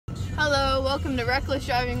Hello, welcome to Reckless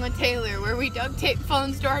Driving with Taylor, where we duct tape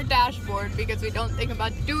phones to our dashboard because we don't think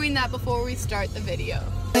about doing that before we start the video.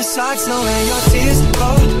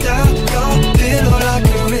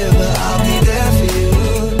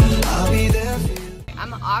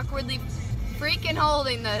 I'm awkwardly freaking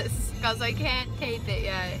holding this because I can't tape it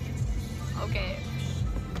yet. Okay.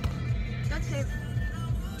 Duct tape.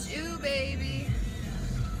 Two, baby.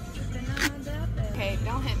 Okay,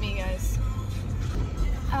 don't hit me, guys.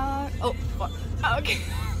 Oh, fuck. Okay.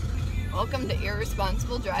 Welcome to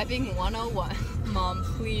Irresponsible Driving 101. Mom,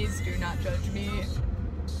 please do not judge me.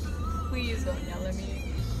 Please don't yell at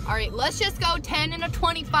me. Alright, let's just go 10 and a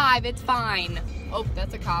 25. It's fine. Oh,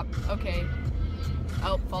 that's a cop. Okay.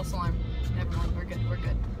 Oh, false alarm. Never mind. We're good. We're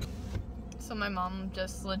good. So my mom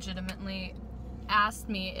just legitimately asked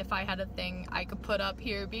me if I had a thing I could put up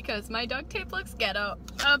here because my duct tape looks ghetto,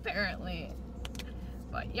 apparently.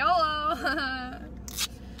 But YOLO!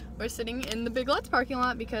 We're sitting in the Big Lots parking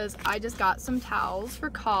lot because I just got some towels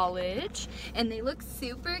for college and they look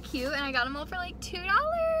super cute and I got them all for like $2.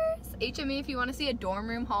 HME if you want to see a dorm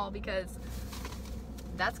room haul because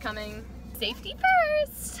that's coming. Safety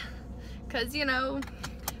first! Because, you know,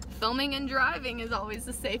 filming and driving is always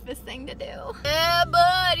the safest thing to do. Yeah,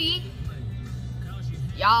 buddy!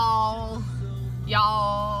 Y'all,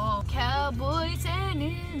 cowboys and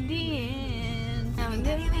Indians, now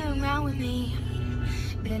they're around with me.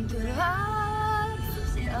 Been through the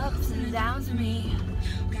ups and downs with me.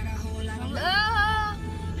 Love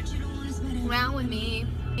around with me.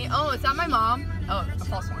 Oh, is that my mom? Oh, a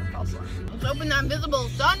false alarm, false alarm. Let's open that invisible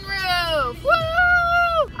sunroof. Woo!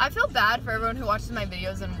 I feel bad for everyone who watches my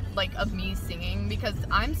videos and like of me singing because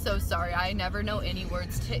I'm so sorry. I never know any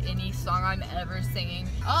words to any song I'm ever singing.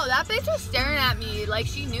 Oh, that bitch was staring at me like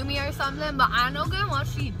she knew me or something, but I know good well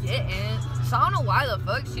she didn't. So I don't know why the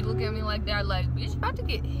fuck she looked at me like that, like, bitch, about to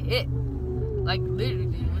get hit. Like, literally,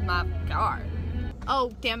 with my car.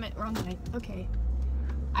 Oh, damn it, wrong way. Okay.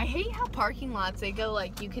 I hate how parking lots, they go,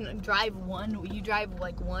 like, you can drive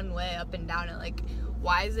like, one way up and down it. Like,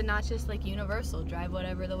 why is it not just, like, universal? Drive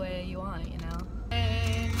whatever the way you want, you know?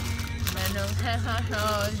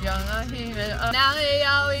 Now they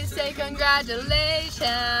always say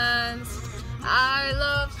congratulations. I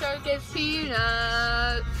love circus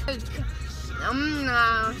peanuts.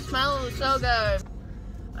 Smells so good.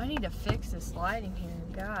 I need to fix this lighting here.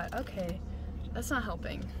 God, okay. That's not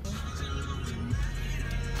helping.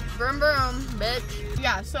 Vroom vroom, bitch.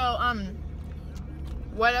 Yeah, so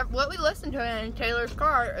what we listen to in Taylor's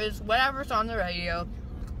car is whatever's on the radio.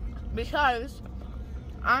 Because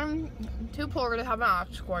I'm too poor to have an aux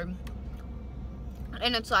cord.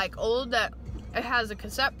 And it's like old that it has a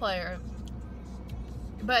cassette player.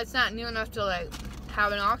 But it's not new enough to like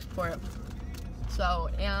have an aux port. So,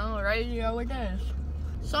 you know, radio it is.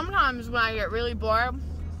 Sometimes when I get really bored,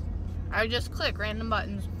 I just click random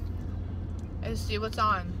buttons and see what's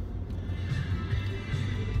on.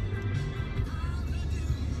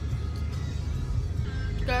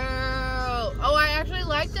 Girl. Oh, I actually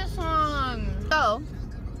like this song. So,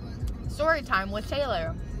 Storytime with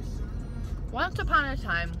Taylor. Once upon a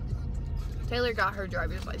time, Taylor got her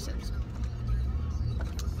driver's license.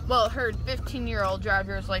 Well, her 15-year-old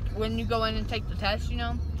driver's, like, when you go in and take the test, you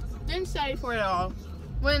know, didn't study for it at all.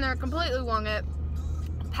 Went in there, completely won it,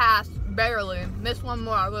 passed, barely, missed one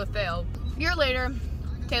more, I would have failed. A year later,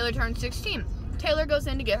 Taylor turned 16. Taylor goes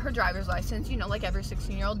in to get her driver's license, you know, like every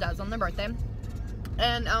 16-year-old does on their birthday.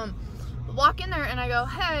 And, walk in there and I go,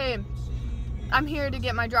 hey, I'm here to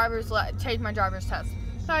get my take my driver's test.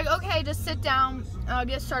 So I go, okay, just sit down, I'll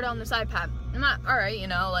get started on this iPad. I'm not, alright, you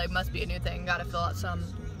know, like, must be a new thing, gotta fill out some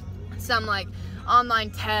like online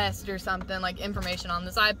test or something, like information on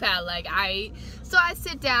this iPad. Like so I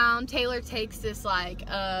sit down, Taylor takes this like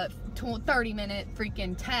 30-minute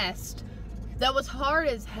freaking test that was hard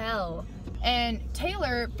as hell, and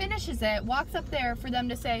Taylor finishes it, walks up there for them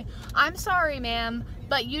to say, I'm sorry ma'am,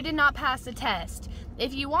 but you did not pass the test.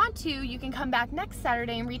 If you want to, you can come back next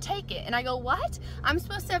Saturday and retake it. And I go, what? I'm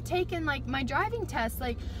supposed to have taken like my driving test,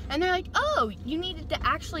 like, and they're like, oh, you needed to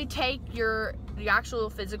actually take the actual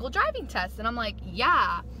physical driving test. And I'm like,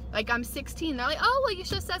 yeah, like I'm 16. They're like, oh, well, you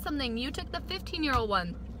should have said something. You took the 15-year-old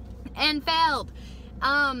one and failed.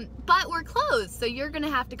 But we're closed, so you're gonna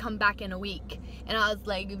have to come back in a week. And I was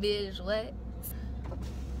like, bitch, what?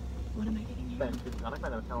 What am I getting here?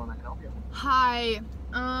 Hi,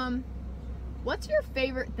 what's your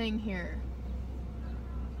favorite thing here?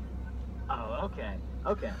 Oh,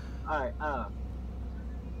 okay. Alright,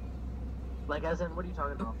 like as in, what are you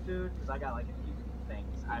talking about? Food? Because I got like a few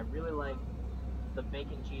things. I really like the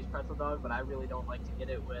bacon cheese pretzel dog, but I really don't like to get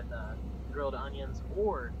it with grilled onions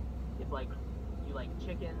or if like you like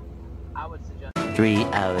chicken, I would suggest. 3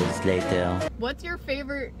 hours later. What's your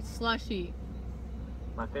favorite slushie?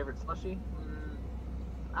 My favorite slushie?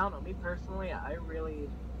 I don't know. Me personally,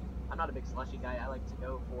 I'm not a big slushie guy. I like to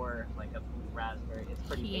go for like a blue raspberry. It's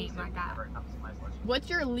pretty basic whenever it comes to my slushie. What's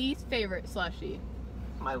your least favorite slushie?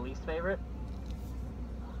 My least favorite?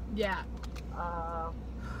 Yeah.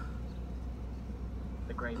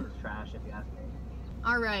 The grape is trash, if you ask me.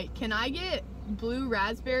 Alright, can I get blue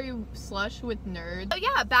raspberry slush with nerds? So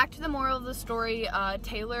yeah, back to the moral of the story.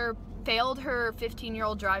 Taylor failed her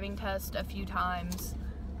 15-year-old driving test a few times.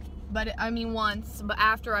 But I mean once, but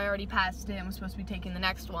after I already passed it, I'm supposed to be taking the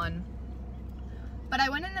next one. But I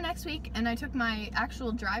went in the next week and I took my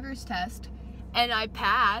actual driver's test and I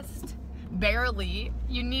passed. Barely.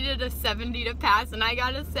 You needed a 70 to pass and I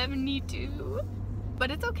got a 72. But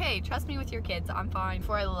it's okay, trust me with your kids, I'm fine.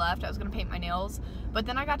 Before I left, I was gonna paint my nails, but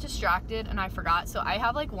then I got distracted and I forgot. So I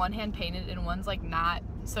have like one hand painted and one's like not,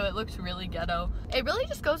 so it looks really ghetto. It really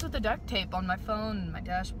just goes with the duct tape on my phone and my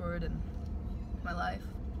dashboard and my life.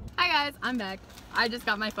 Hi guys, I'm back. I just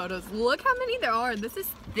got my photos. Look how many there are. This is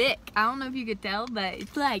thick. I don't know if you could tell, but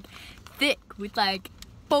it's like thick with like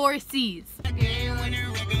 4 C's.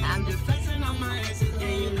 I'm just flexing on my ass.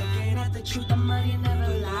 Looking at the truth, the money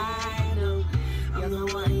never lie. No, you're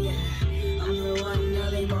the one, yeah. I'm the one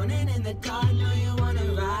early morning in the dark. Know you wanna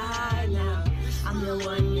ride now. I'm the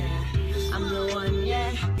one, yeah. I'm the one,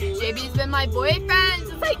 yeah. JB's been my boyfriend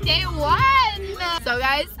since like day 1. So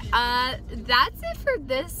guys, that's it for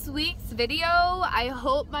this week's video. I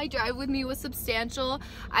hope my drive with me was substantial.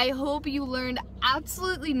 I hope you learned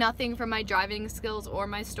absolutely nothing from my driving skills or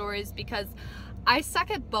my stories because I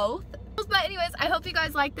suck at both. But anyways, I hope you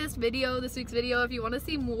guys liked this week's video. If you want to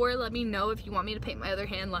see more, let me know. If you want me to paint my other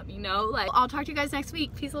hand, let me know. Like, I'll talk to you guys next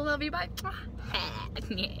week. Peace, love you, bye. My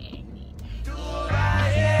money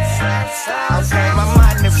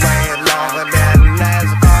way longer than a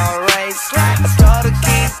NASCAR race. I told her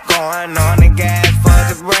keep going on the gas for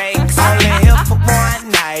the brakes. Only here for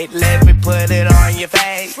one night, let me put it on your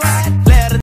face.